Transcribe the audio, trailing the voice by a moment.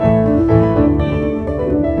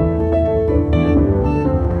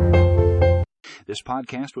This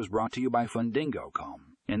podcast was brought to you by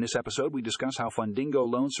Fundingo.com. In this episode, we discuss how Fundingo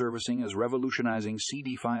loan servicing is revolutionizing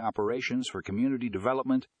CDFI operations for community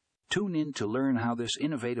development. Tune in to learn how this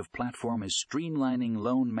innovative platform is streamlining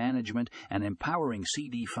loan management and empowering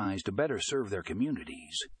CDFIs to better serve their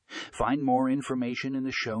communities. Find more information in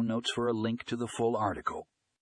the show notes for a link to the full article.